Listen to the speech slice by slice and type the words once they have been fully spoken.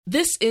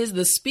This is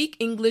the Speak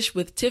English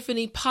with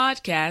Tiffany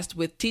podcast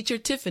with Teacher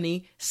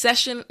Tiffany,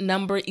 session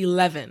number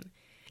 11.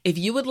 If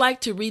you would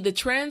like to read the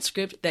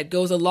transcript that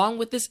goes along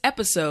with this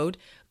episode,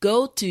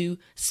 go to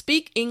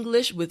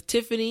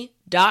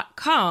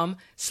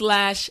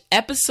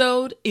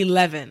speakenglishwithtiffany.com/episode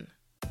 11.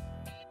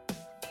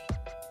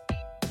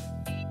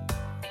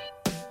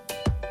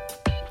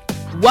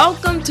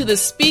 Welcome to the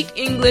Speak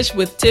English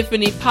with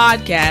Tiffany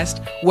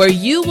podcast, where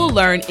you will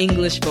learn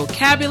English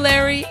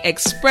vocabulary,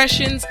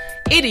 expressions,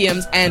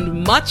 idioms,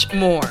 and much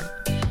more.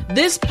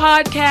 This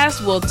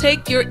podcast will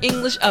take your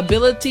English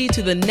ability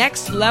to the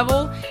next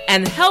level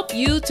and help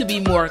you to be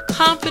more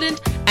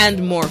confident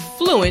and more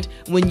fluent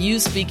when you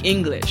speak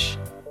English.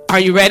 Are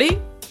you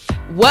ready?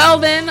 Well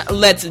then,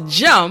 let's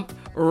jump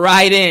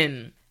right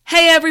in.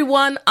 Hey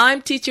everyone,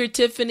 I'm Teacher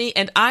Tiffany,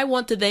 and I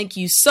want to thank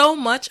you so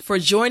much for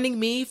joining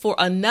me for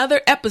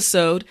another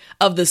episode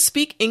of the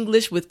Speak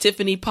English with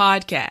Tiffany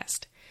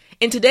podcast.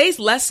 In today's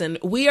lesson,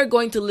 we are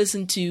going to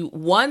listen to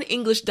one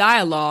English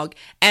dialogue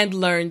and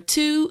learn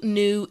two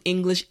new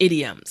English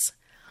idioms.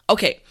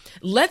 Okay,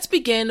 let's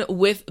begin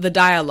with the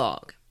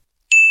dialogue.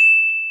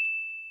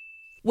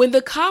 When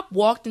the cop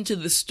walked into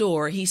the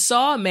store, he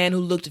saw a man who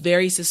looked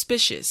very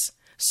suspicious,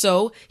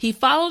 so he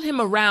followed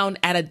him around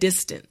at a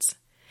distance.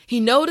 He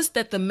noticed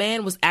that the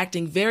man was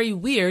acting very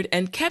weird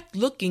and kept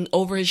looking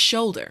over his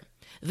shoulder.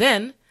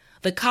 Then,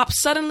 the cop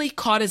suddenly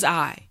caught his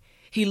eye.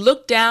 He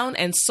looked down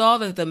and saw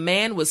that the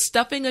man was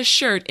stuffing a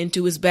shirt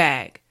into his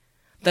bag.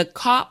 The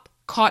cop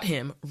caught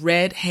him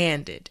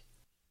red-handed.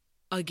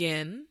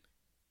 Again.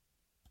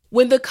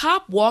 When the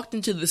cop walked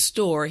into the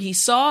store, he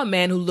saw a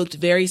man who looked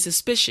very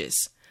suspicious,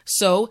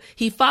 so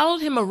he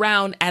followed him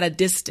around at a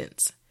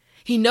distance.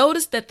 He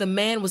noticed that the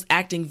man was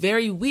acting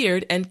very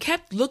weird and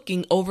kept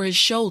looking over his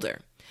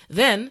shoulder.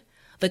 Then,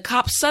 the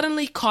cop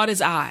suddenly caught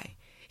his eye.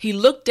 He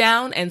looked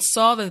down and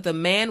saw that the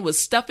man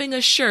was stuffing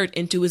a shirt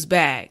into his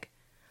bag.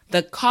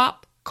 The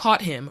cop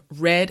caught him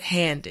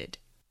red-handed.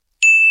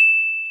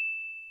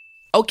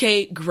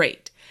 Okay,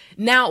 great.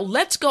 Now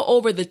let's go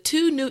over the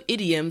two new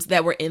idioms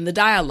that were in the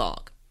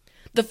dialogue.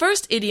 The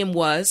first idiom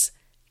was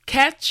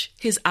catch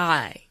his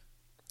eye.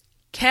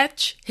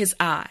 Catch his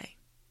eye.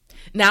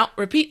 Now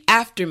repeat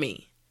after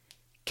me.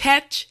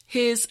 Catch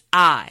his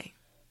eye.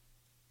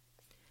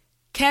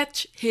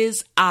 Catch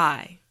his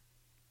eye.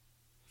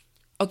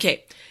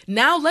 Okay,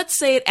 now let's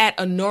say it at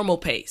a normal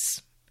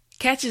pace.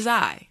 Catch his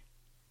eye.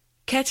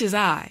 Catch his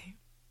eye.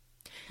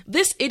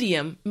 This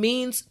idiom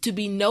means to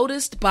be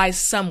noticed by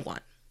someone.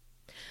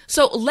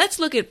 So let's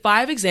look at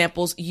 5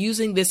 examples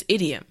using this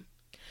idiom.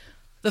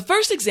 The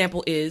first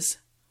example is,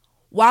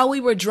 while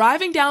we were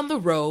driving down the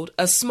road,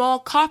 a small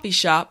coffee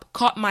shop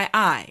caught my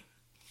eye.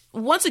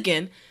 Once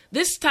again,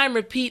 this time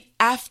repeat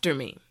after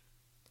me.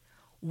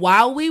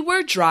 While we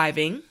were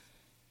driving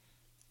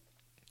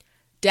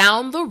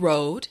down the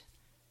road,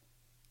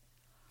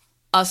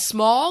 a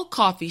small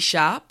coffee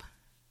shop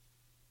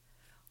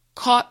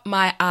caught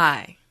my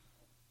eye.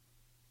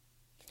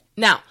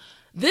 Now,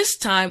 this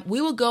time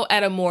we will go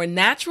at a more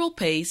natural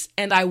pace,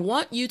 and I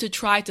want you to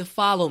try to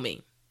follow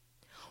me.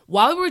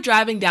 While we were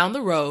driving down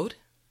the road,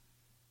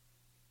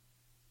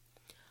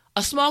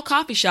 a small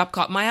coffee shop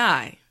caught my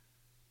eye.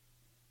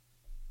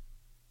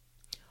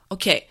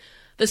 Okay,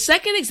 the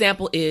second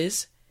example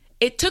is,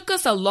 it took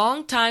us a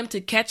long time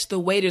to catch the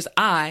waiter's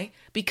eye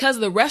because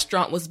the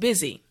restaurant was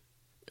busy.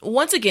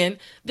 Once again,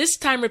 this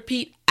time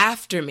repeat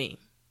after me.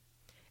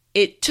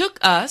 It took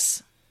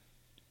us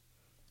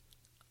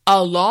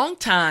a long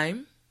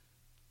time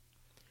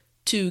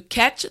to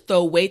catch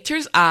the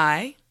waiter's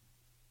eye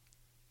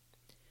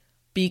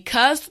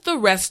because the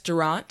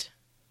restaurant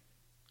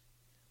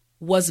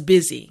was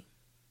busy.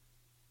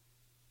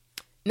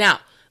 Now,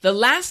 the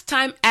last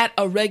time at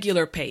a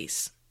regular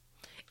pace.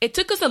 It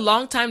took us a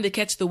long time to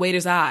catch the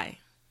waiter's eye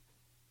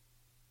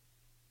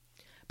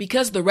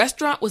because the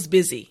restaurant was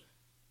busy.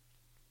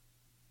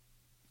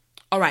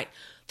 All right,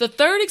 the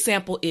third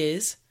example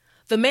is,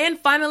 the man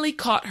finally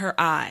caught her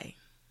eye.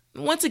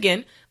 Once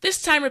again, this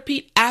time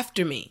repeat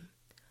after me.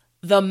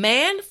 The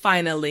man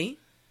finally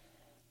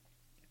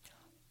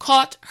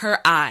caught her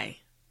eye.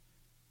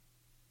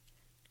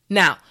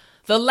 Now,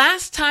 the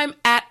last time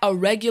at a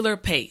regular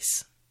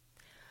pace.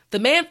 The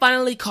man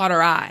finally caught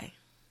her eye.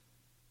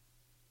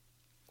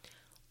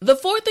 The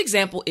fourth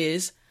example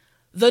is,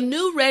 the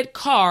new red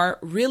car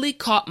really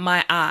caught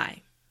my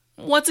eye.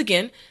 Once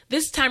again,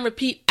 this time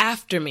repeat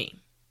after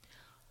me.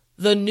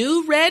 The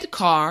new red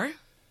car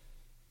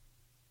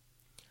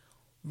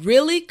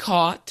really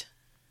caught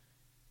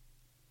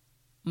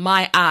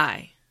my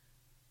eye.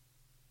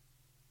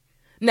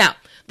 Now,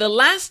 the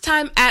last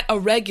time at a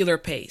regular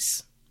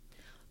pace.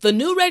 The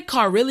new red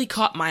car really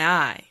caught my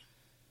eye.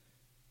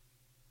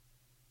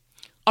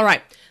 All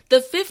right,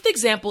 the fifth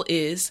example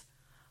is,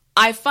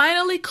 I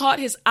finally caught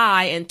his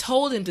eye and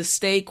told him to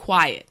stay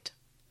quiet.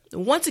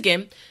 Once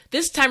again,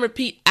 this time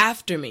repeat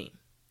after me.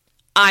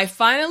 I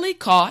finally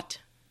caught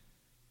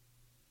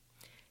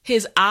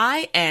his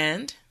eye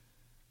and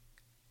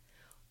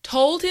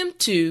told him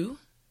to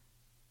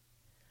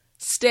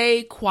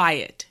stay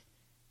quiet.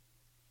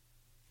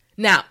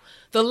 Now,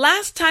 the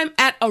last time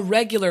at a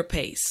regular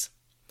pace.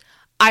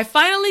 I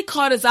finally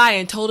caught his eye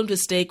and told him to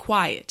stay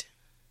quiet.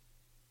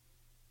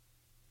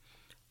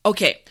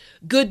 Okay,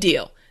 good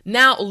deal.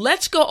 Now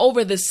let's go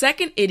over the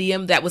second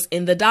idiom that was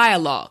in the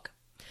dialogue.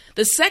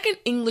 The second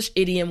English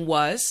idiom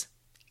was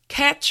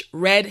catch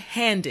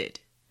red-handed.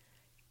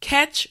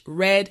 Catch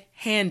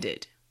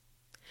red-handed.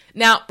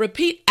 Now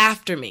repeat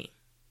after me.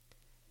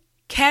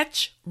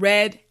 Catch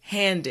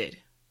red-handed.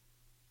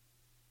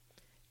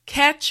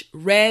 Catch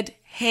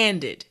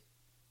red-handed.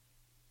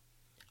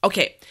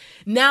 Okay,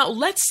 now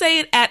let's say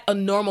it at a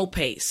normal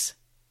pace.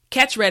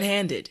 Catch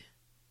red-handed.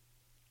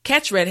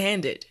 Catch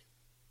red-handed.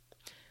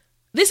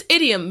 This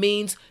idiom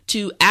means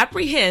to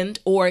apprehend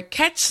or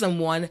catch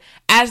someone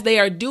as they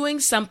are doing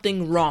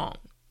something wrong.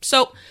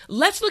 So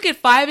let's look at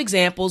 5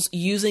 examples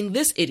using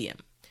this idiom.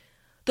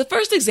 The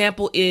first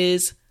example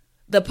is,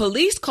 the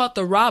police caught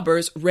the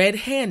robbers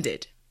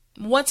red-handed.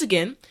 Once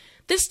again,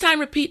 this time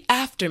repeat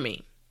after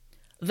me.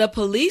 The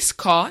police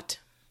caught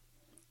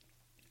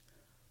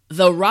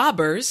the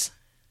robbers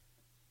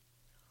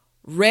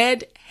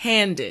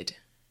red-handed.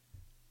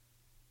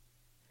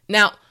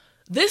 Now,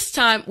 this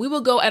time we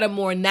will go at a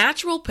more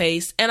natural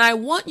pace, and I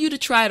want you to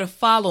try to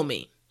follow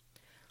me.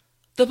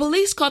 The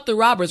police caught the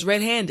robbers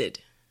red-handed.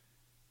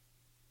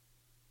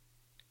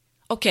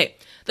 Okay,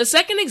 the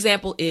second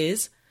example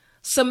is,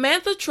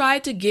 Samantha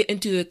tried to get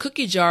into the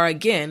cookie jar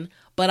again,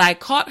 but I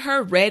caught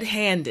her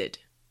red-handed.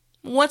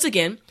 Once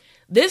again,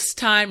 this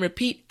time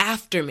repeat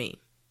after me.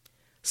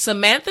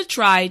 Samantha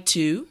tried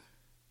to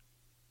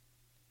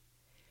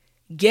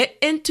get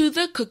into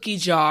the cookie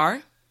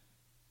jar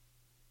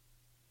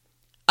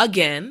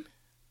again,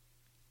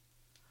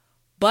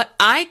 but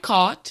I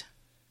caught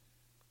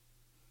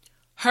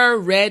her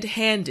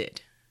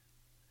red-handed.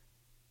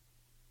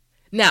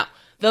 Now,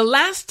 the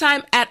last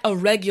time at a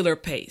regular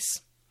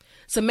pace.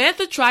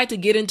 Samantha tried to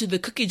get into the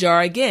cookie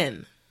jar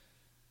again,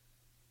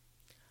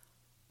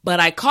 but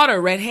I caught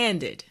her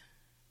red-handed.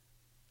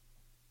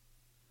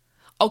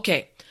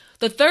 Okay,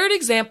 the third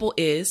example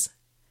is,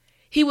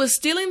 he was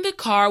stealing the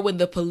car when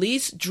the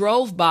police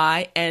drove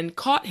by and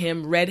caught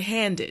him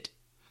red-handed.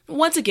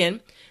 Once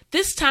again,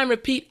 this time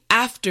repeat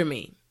after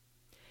me.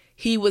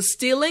 He was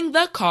stealing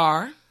the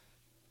car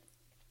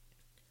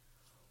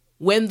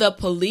when the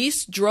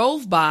police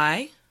drove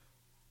by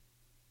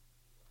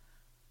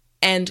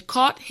and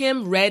caught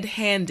him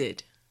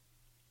red-handed.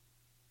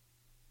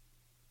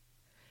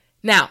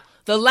 Now,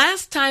 the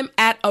last time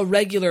at a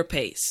regular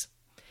pace.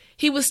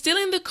 He was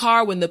stealing the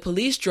car when the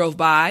police drove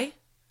by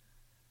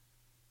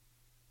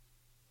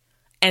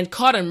and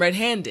caught him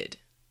red-handed.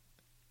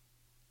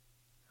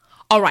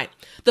 All right,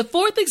 the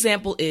fourth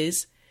example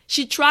is,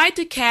 she tried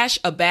to cash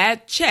a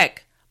bad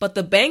check, but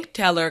the bank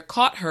teller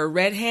caught her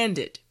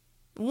red-handed.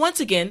 Once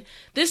again,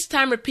 this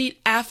time repeat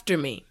after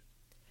me.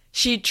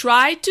 She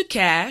tried to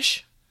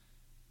cash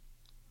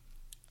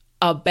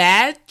a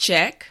bad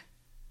check,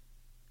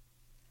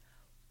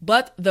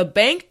 but the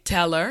bank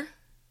teller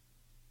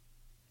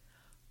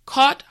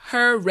caught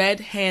her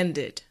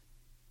red-handed.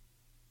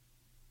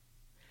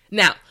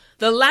 Now,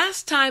 the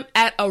last time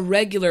at a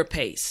regular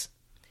pace.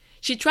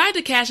 She tried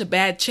to cash a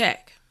bad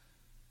check,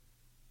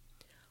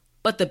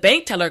 but the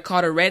bank teller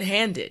caught her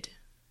red-handed.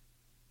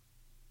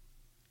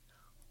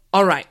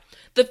 All right,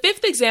 the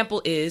fifth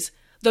example is,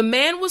 the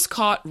man was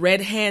caught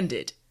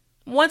red-handed.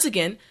 Once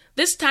again,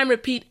 this time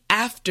repeat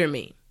after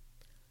me.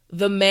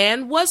 The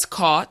man was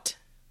caught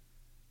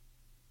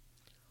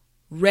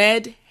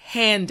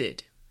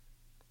red-handed.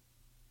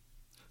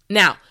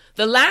 Now,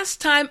 the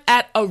last time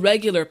at a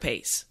regular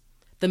pace.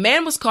 The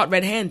man was caught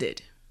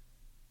red-handed.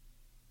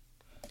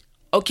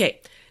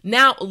 Okay,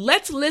 now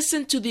let's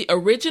listen to the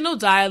original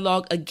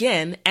dialogue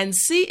again and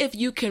see if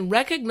you can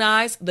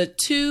recognize the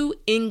 2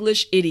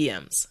 English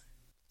idioms.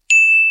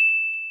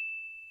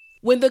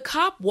 When the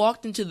cop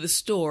walked into the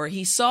store,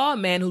 he saw a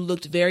man who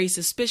looked very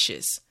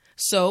suspicious.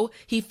 So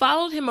he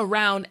followed him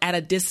around at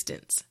a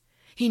distance.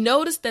 He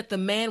noticed that the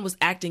man was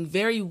acting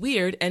very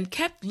weird and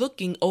kept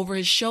looking over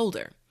his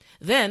shoulder.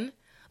 Then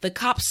the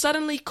cop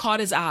suddenly caught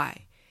his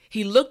eye.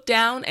 He looked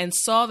down and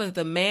saw that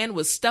the man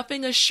was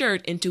stuffing a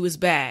shirt into his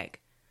bag.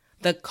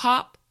 The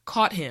cop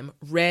caught him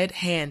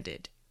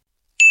red-handed.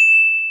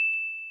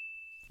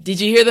 Did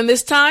you hear them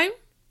this time?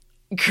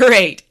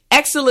 Great!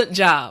 Excellent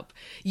job!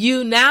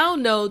 You now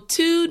know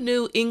 2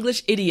 new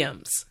English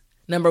idioms.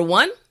 Number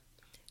 1,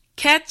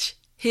 catch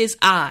his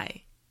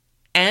eye.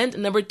 And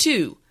number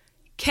 2,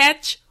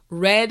 catch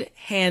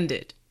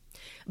red-handed.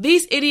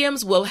 These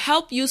idioms will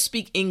help you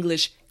speak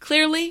English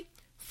clearly,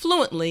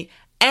 fluently,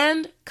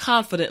 and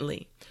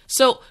confidently.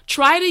 So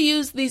try to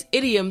use these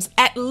idioms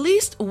at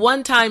least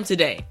 1 time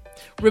today.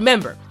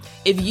 Remember,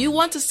 if you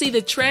want to see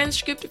the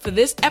transcript for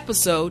this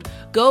episode,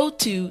 go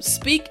to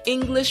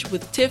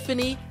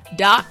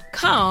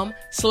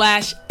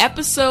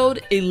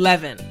speakenglishwithtiffany.com/episode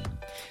 11.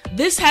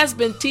 This has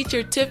been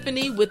Teacher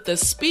Tiffany with the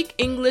Speak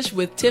English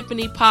with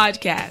Tiffany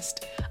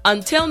podcast.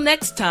 Until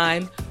next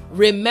time,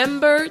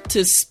 remember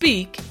to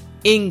speak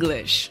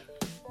English.